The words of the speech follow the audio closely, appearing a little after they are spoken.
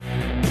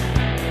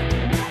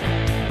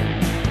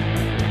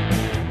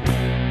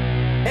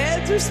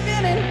Are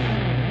spinning.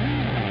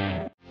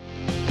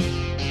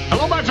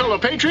 Hello, my fellow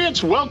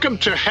patriots. Welcome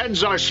to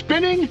Heads Are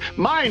Spinning.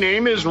 My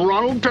name is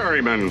Ronald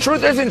Perryman.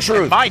 Truth isn't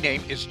truth. And my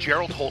name is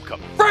Gerald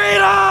Holcomb.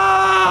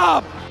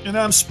 Freedom! And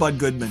I'm Spud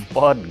Goodman.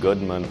 Spud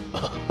Goodman.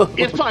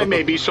 If I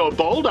may be so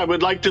bold, I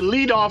would like to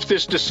lead off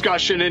this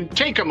discussion and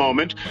take a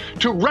moment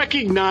to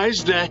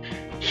recognize the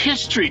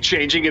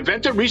history-changing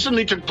event that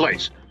recently took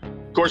place.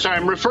 Of course, I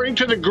am referring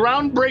to the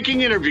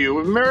groundbreaking interview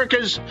of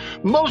America's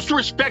most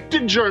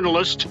respected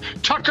journalist,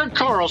 Tucker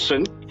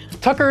Carlson.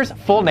 Tucker's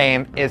full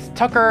name is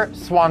Tucker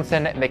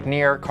Swanson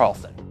McNear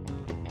Carlson.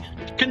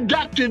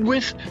 Conducted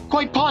with,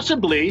 quite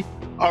possibly,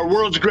 our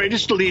world's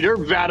greatest leader,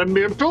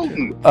 Vladimir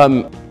Putin.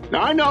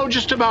 Now, I know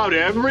just about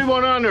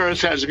everyone on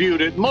Earth has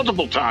viewed it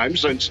multiple times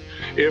since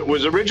it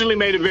was originally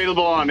made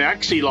available on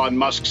X, Elon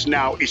Musk's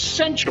now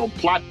essential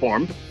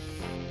platform.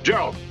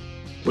 Gerald,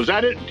 was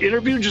that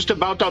interview just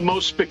about the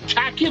most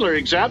spectacular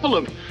example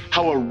of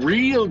how a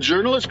real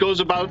journalist goes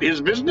about his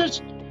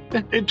business?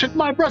 It took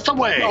my breath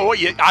away. Oh,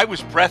 yeah, I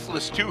was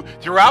breathless, too,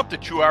 throughout the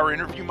 2-hour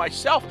interview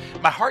myself.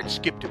 My heart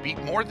skipped a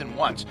beat more than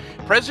once.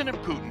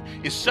 President Putin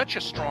is such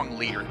a strong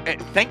leader,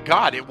 and thank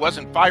God it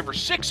wasn't 5 or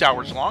 6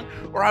 hours long,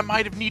 or I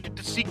might have needed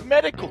to seek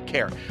medical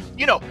care.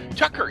 You know,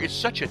 Tucker is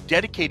such a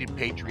dedicated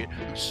patriot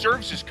who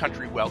serves his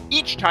country well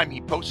each time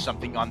he posts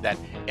something on that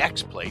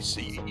X place,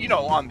 you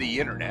know, on the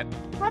internet.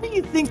 How do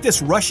you think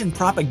this Russian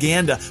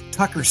propaganda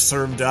Tucker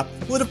served up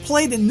would have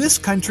played in this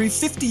country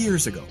 50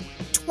 years ago?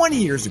 20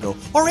 years ago,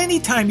 or any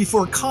time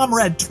before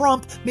Comrade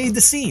Trump made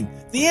the scene?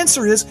 The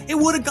answer is it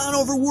would have gone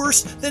over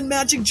worse than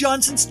Magic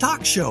Johnson's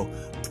talk show.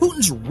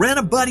 Putin's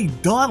rent-a-buddy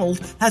Donald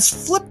has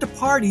flipped a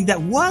party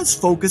that was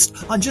focused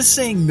on just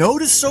saying no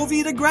to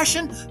Soviet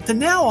aggression to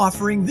now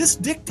offering this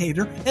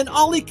dictator an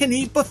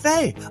all-he-can-eat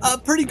buffet. A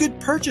pretty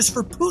good purchase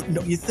for Putin,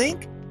 don't you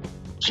think?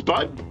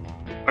 Spud,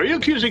 are you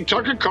accusing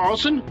Tucker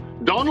Carlson,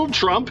 Donald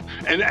Trump,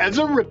 and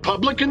other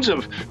Republicans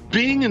of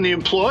being in the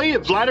employ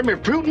of Vladimir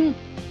Putin?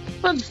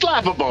 That's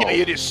laughable. Yeah,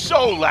 it is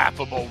so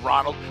laughable,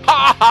 Ronald.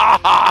 Ha, ha,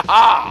 ha,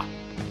 ha.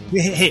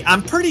 Hey,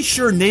 I'm pretty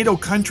sure NATO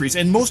countries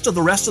and most of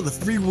the rest of the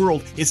free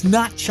world is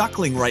not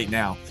chuckling right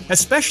now,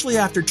 especially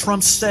after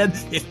Trump said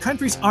if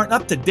countries aren't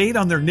up to date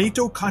on their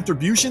NATO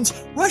contributions,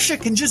 Russia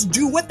can just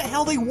do what the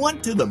hell they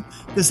want to them.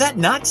 Does that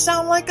not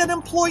sound like an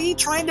employee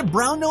trying to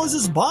brown-nose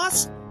his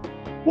boss?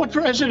 What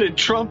President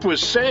Trump was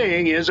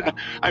saying is,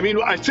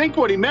 I think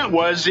what he meant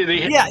was...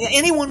 Yeah,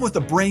 anyone with a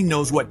brain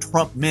knows what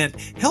Trump meant.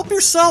 Help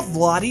yourself,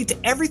 Vladi, to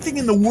everything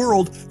in the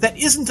world that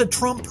isn't a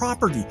Trump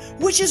property,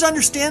 which is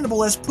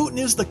understandable as Putin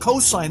is the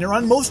co-signer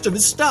on most of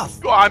his stuff.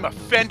 Oh, I'm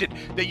offended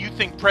that you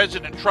think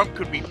President Trump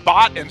could be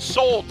bought and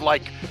sold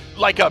like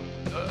a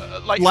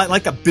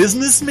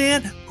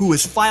businessman who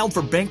has filed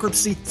for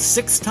bankruptcy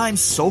 6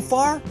 times so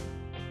far?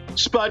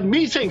 Spud,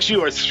 methinks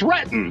you are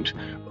threatened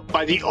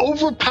by the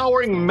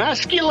overpowering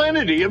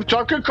masculinity of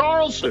Tucker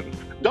Carlson,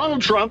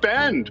 Donald Trump,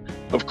 and,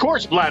 of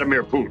course,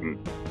 Vladimir Putin.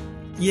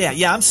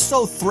 Yeah, I'm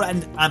so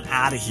threatened, I'm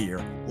out of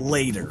here.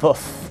 Later.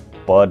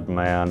 Bud,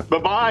 man.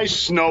 Bye-bye,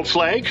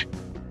 snowflake.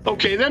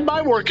 Okay, then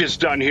my work is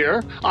done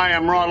here. I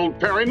am Ronald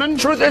Perryman.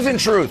 Truth isn't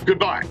truth.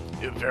 Goodbye.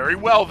 Very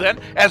well, then.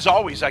 As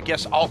always, I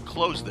guess I'll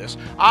close this.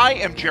 I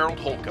am Gerald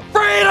Holcomb.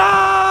 Freedom!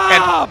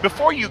 And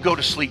before you go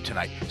to sleep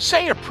tonight,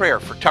 say a prayer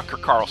for Tucker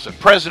Carlson,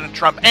 President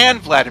Trump, and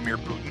Vladimir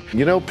Putin.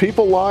 You know,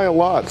 people lie a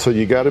lot, so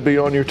you got to be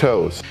on your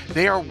toes.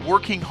 They are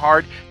working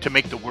hard to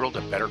make the world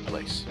a better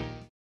place.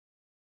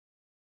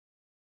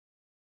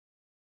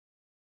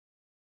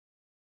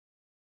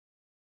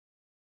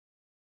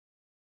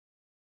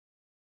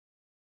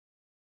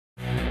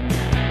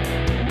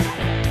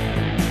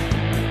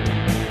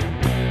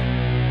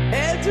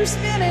 Heads are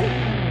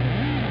spinning.